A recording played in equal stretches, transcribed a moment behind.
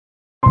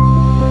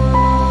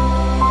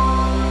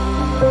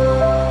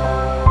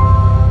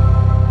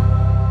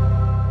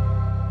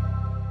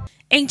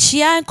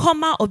Enchia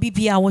koma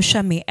obibia wo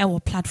hwe me e wo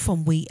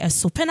platform we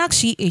so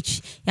Pinax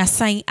ya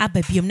sign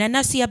ababiom na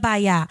naso ye ba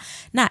ya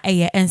na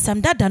eye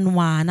ensam dada no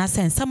a na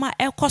sensama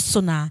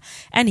ekoso na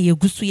ene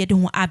yegusu ye de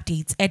ho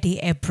update e de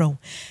ebro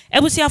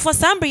ebusia for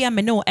sambre ya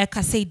me no e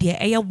kase de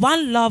eye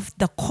one love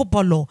the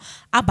kobolo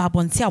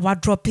ababonti a wa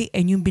drop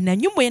enyum bi na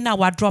nyum ye na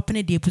wa drop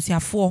ne de ebusia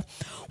fo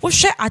wo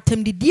hwe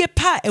atem de die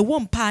pa e wo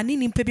mpa ni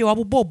nimpa bi wa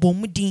bobo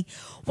mudin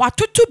wa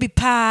tutu bi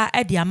pa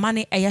e de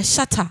amane eye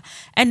shatter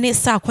ene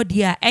sa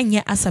akodi a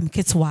enye asam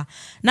ketwa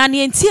na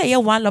ne enti ye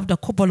one love the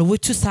kobolo we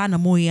tu sa na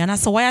moyi ana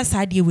so why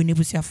side ye we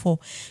nebusia for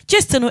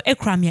just no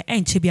ekram ye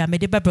enche bia me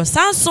de bebro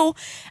sanso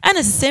and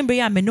the same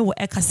ya me no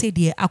e kase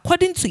de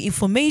according to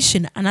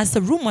information and as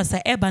the rumors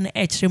are eba na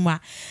echiremu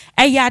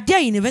a ya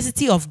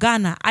University of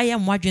Ghana I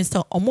am wadwen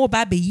so omo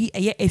ba be yi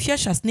eye Afia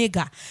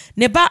Schwar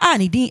ne ba a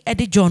ne din e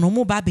de John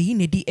omo ba be yi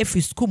ne di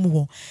every school mu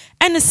ho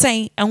and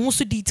saying and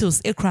so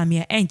details ekram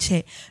ye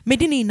enche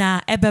medini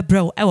na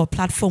ebebro e wo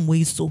platform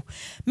we so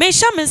me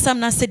sha me sam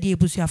na se de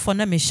ebusia for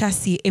na me sha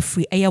si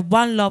efri eye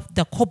one love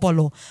the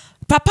kobolo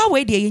papa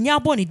we de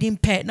yenya boni dim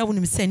pe na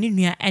wonim se ne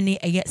nua ene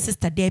eye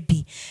sister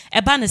Debbie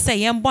eba ne se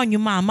yen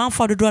bonyuma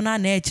amanfo dodo na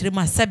na echire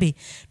ma sebe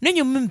ne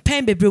nyum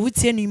pen bebre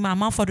wutie nu ma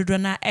amanfo dodo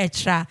na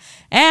echira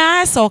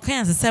so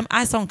kan sesem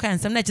so kan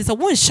sesem na chese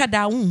won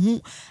shada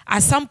wonhu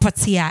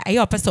asampati a eye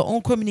opese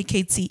on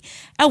communicate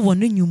e wo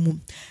no nyum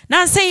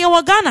na se ye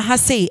wo Ghana ha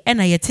se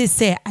ena ye te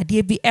se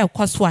ade bi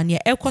ekoso ane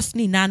ekoso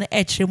ni na na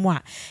echire mu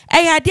a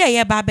eye ade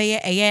eye ba be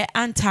eye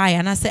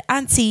anti na se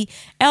anti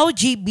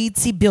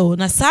LGBT bill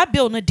na sa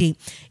bill no de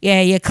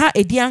ye ka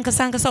edi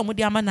ankasa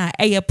omudi amana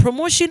a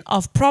promotion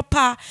of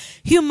proper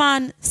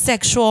human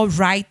sexual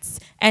rights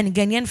and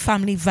Ghanaian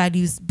family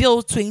values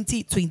bill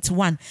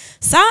 2021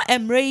 sa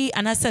emrei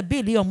anasa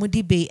bill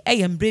omudi be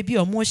emre bi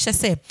omo hye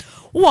se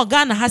wo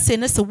Ghana ha se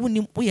na se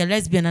wunim wo ye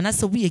lesbian na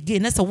se wo ye gay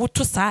na se wo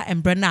to sa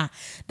embre na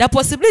the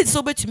possibility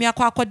so betumi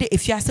akwa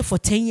efiase for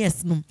 10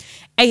 years no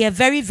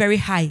very very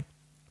high.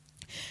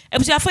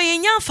 Ebusia for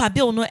yenya fa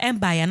bill no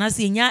emba ya na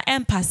se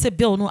yenya pass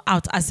bill no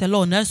out as a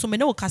law na so me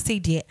no ka say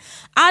de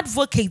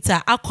advocate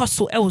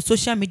akoso e wo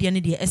social media ne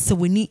de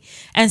esewoni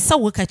ensa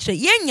wo ka kire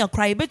yenya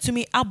krai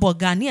betumi abo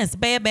Ghanaians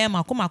be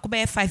makoma ko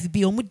be 5 bi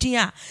omudin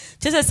a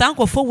chese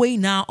sankofo we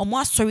na omo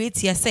asori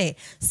etie se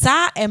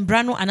sa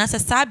embra no anasa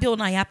sa bill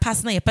na ya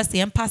pass na ye pass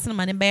ye pass na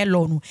mane be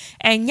law no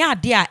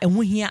enya de a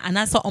ehu hia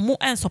anasa omo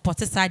en support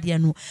sa de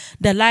no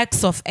the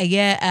likes of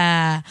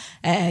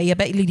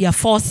Lydia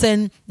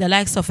Forsen, the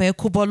likes of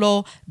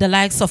Kubolo, the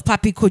likes of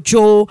Papi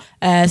Kojo,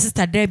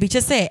 Sister Debbie,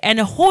 just say, and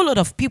a whole lot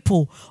of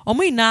people.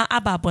 Omina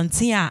aba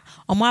bontia,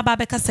 omo aba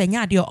beka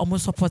senya dia omo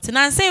supporting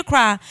and say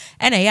cry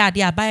and a yard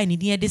dia buy any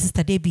dear this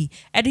Sister Debbie.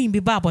 Edin be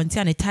ba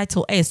bontia the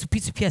title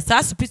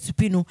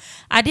supi no.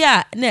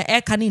 Adia ne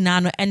kani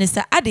nano and it's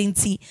a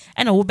adinti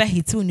and a obe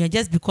hitunya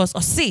just because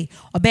or say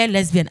obe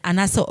lesbian and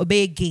also obe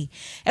gay.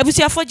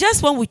 Ebusia for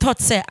just when we thought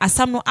say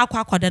asam no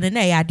akwa than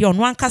a yard on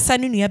one kasa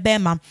nu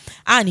bema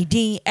ani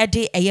din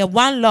ede a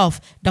one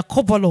love the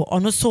kobolo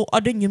ono so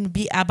other nyum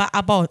bi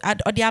about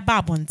odi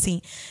aba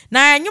abontin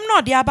na nyum na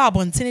odi aba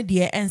abontin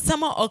de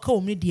ensama oka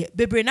omni de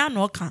bebre na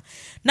na oka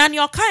na ne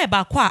oka e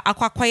ba kwa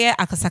akwakwaye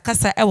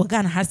akasakasa e wo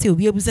Ghana ha se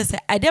obi ebu se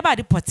adeba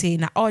de pote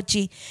na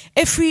oji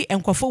efri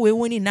enkofo we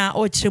woni na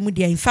o kire mu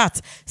de in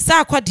fact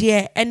sa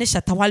akwade ene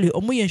shatawale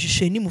omo ye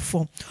nhwehwani mu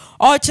fo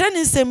o kire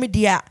ne nsem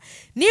de a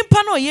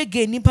nimpa no ye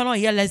gay nimpa no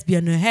ye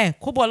lesbian no he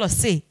kobolo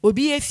say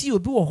obi efi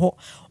obi wo ho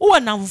wo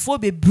namfo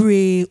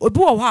bebre obi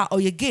wo ho a o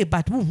ye gay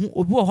but wo hu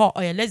obi wo ho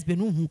o ye lesbian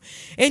hu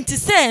enti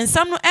say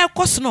nsam no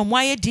ekoso no mo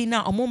aye din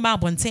na omo ma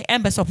bonten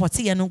embe support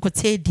ye no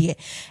nkote de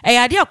e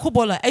ya de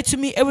kobolo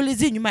etumi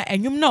release nyuma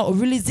enwum na o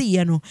release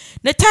ye no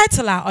the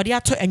title a o de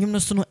ato enwum no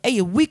so no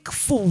e weak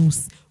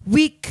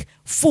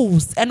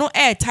fools eno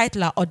air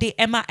title or de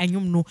Emma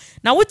enyum no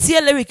na wotie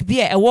lyric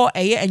bi e wo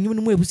eye enyum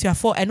no mu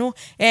ebusuafo eno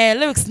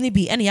lyrics ni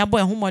bi ene ya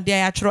boy homode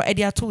ya tro e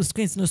de ato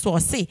screens no so o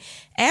say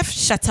F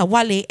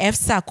Shatawale F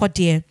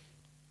Sakode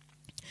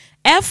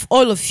F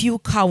all of you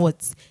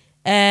cowards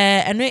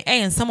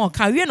and some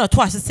can we not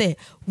twice say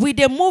we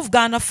they move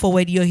Ghana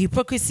forward your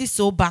hypocrisy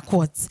so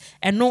backwards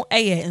and no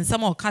and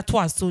some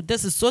twice so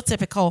this is so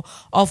typical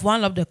of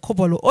one of the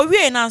kobolo or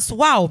we announce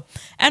wow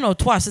and or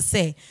twice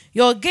say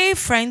your gay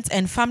friends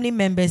and family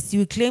members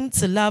you claim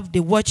to love they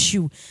watch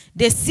you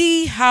they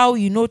see how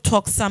you know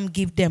talk some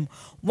give them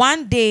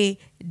one day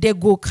they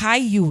go kai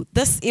you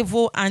this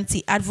evil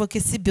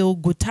anti-advocacy bill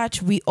go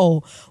touch we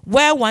all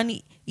where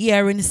one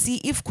year and see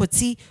if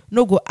Koti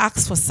no go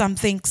ask for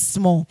something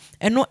small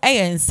and no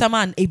and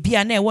someone a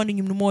bia na one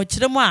you more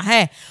chidemo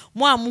he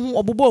mo am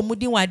obobo mu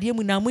din wade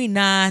mu na mu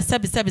ina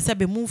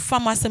sebe mu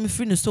fama asem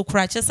free no so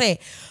kra che say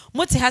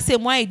mo te ha say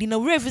mo ayedi na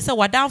wura fi say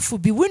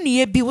wadanfo bi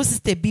wunue bi wo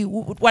sister bi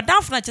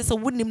wadanfo na che say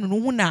wunim no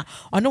hu na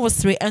ono wo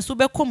sere enso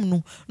be kom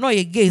no na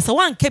ye gay so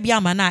wan ka bi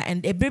ama na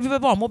and ebrebi be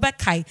ba mo be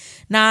kai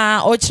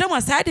na o kire mo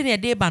side na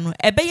de ba no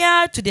ebe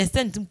ya to the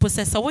extent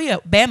process wo ye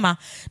be ma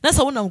na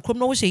so wo na krom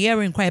no wo hye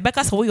hearing cry be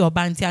ka so wo ye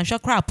obanti anhwa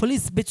kra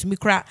police betumi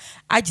kra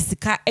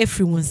agisika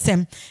everyone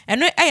sem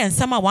eno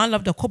ensam a one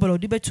love the couple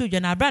odi betu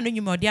dwa na bra no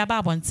nyum odi aba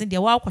abonten de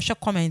wa kwhwe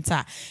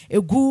commenter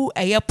egu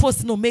eye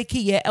post no make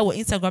ye e wo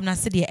Instagram na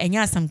se de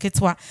enya asam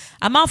ketwa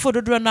amanfo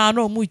dodoro na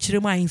no mu kire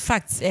mu in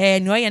fact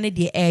no ye ne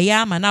de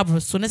eya ma na bro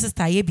so ne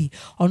sister ye bi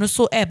ono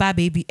so e ba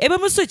baby ebe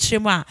mu so kire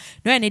mu a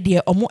no ye ne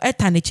de omo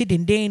eta ne chi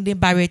den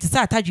barrier te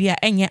sa atadwe a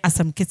enye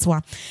asam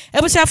ketwa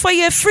ebu sha for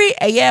ye free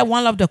eye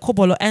one love the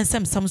couple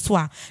ensam sam so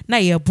a na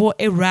ye bo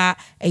era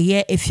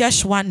eye Afia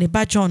Schwar ne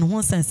ba John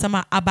ho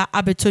sensama aba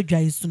abeto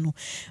dwa isu no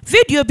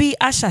video bi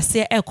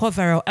ahase e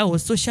cover e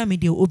social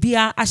media obi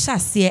a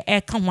ahase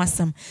e ka ho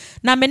asem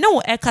na me ne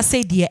wo e ka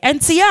say de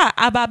enti ya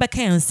aba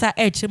abeka yansa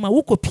e chema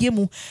wo kopie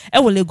mu e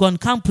wo Legon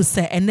campus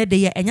e ne de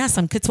ye enya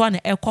asam ketwa na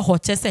e kɔ ho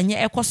che se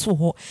enye e kɔ so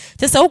ho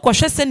che se wo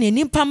kɔhwɛ se ne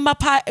nimpa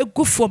mapa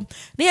egufom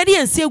na ye de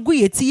yansa egu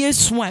yeti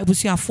yesu a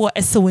ebusuafo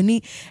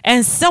esewani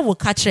ense wo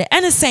ka kire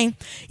ene sen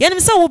ye nim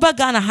se wo ba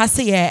Ghana ha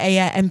se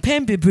ye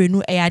empem bebre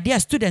nu e ade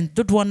student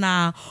dodo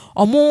na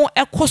omo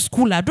e kɔ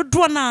school a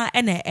dodo na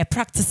ene e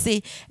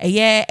practice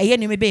eye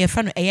ni mebe ye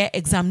fa no eye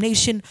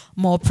examination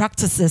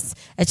malpractices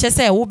e che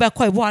se wo be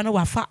kɔ ebo anu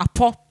wa fa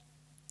apo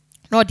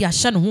no de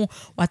ahye no ho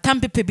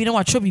watampe pebi na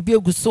watro bibi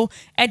eguso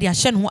e de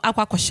ahye no ho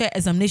akwakohye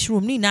examination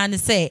room ni na ne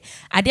se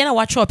ade na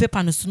watro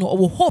paper no so no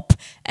o hope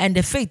and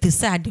the faith is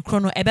sad the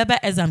chrono ebeba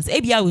exams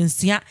e bia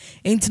wensua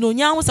enti no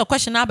nya ho se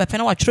question na abepe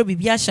na watro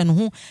bibi ahye no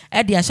ho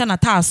e de ahye na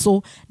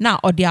taaso na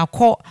o de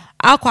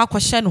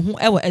akwakohye no ho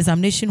e wo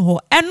examination hall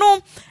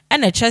eno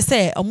ena che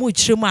se omo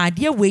chire mu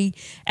ade wei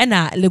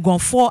ena Legon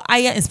for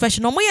aye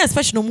inspection omo ye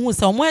inspection omo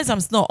se omo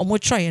exams na omo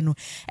troye no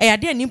e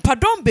ade nimpa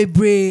don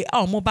bebre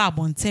a omo ba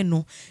abonten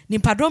no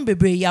nimpa don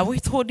bebre ya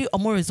withhold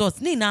omo results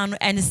ni na no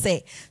ene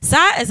se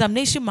sa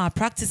examination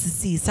malpractice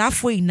si sa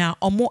foi na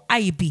omo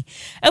aye bi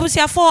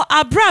ebusia for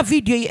abra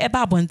video e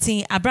ba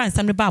abonten abra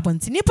nsam ne ba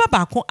abonten nipa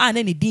ba ko an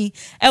na ne din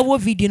e wo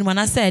video no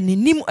na se ne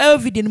nim e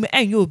video no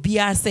enye obi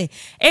a se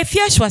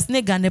Afia Schwar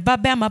ne ga ne ba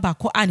ba ma ba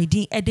ko an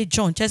din e de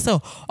John che se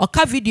o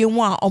ka video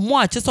one or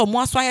more just or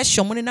more so I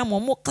show na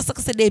more kasa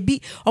de bi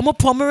or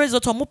more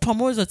result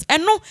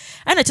and no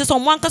and it's just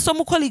on one kasa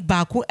mo colleague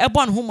back who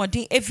ebon home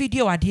din a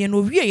video ade no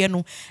wie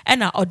no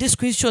and or this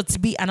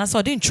screenshot be and I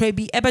saw didn't try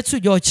be ebe to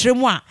your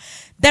chiremwa.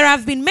 There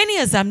have been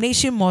many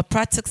examination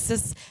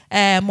malpractices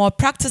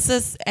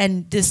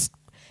and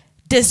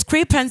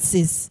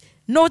discrepancies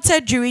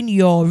noted during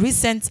your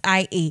recent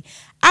IA.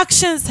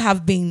 Actions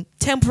have been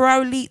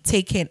temporarily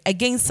taken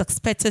against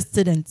suspected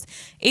students.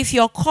 If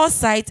your course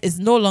site is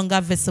no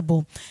longer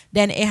visible,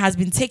 then it has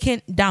been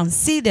taken down.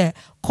 See the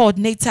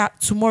coordinator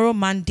tomorrow,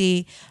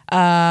 Monday,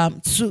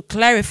 to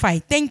clarify.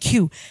 Thank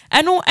you.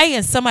 I know I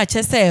am so much.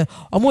 I say,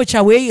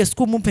 Omocha, where your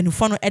school mum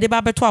penufano,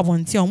 Edeba to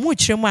Avonti,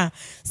 Omochema.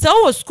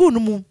 So, school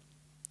mu.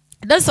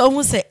 That's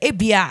almost say,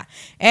 Ebia,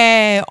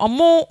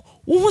 Omo,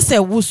 who say,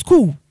 wo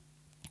school.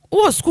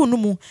 O school no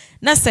mu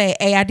na say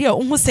idea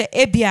who say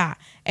ebia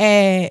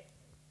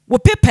wo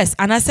papers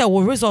and I say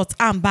wo result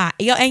amba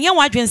enye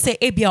wadwen say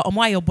ebia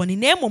omo ayo boni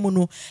na emomu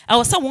no e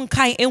wo say won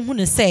kan ehu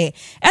ne say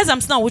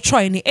exams na wo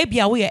try ni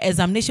ebia wo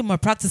examination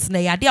malpractice na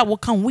ya dia wo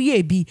kan wo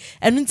ye bi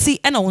enu nti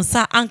e na won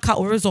sa anka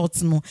o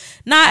result no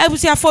na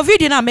ebusia for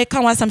video na make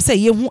kan wasam say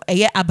yehu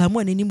eye abamu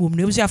anani mum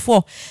no ebusia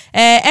for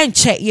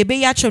enche ye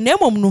be ya twem na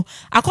emomu no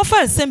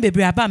akofa nsem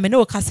bebre aba me na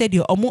wo ka say de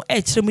omo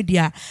e kyerem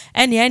dia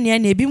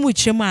ene ebi mu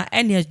kyerem a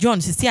ene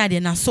John sisi ade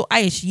na so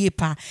ayehye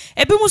pa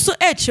ebi mu so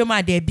e kyerem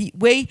ade bi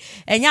we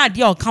enya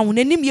ade o kan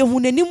wonanim yehu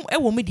nanim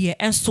ewo me de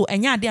enso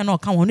enya ade na o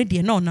kan wonu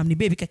de na onam ne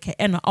baby keke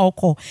ena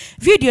alcohol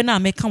video na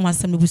me kan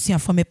wasam ne busia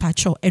for me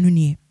pacho enu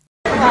nie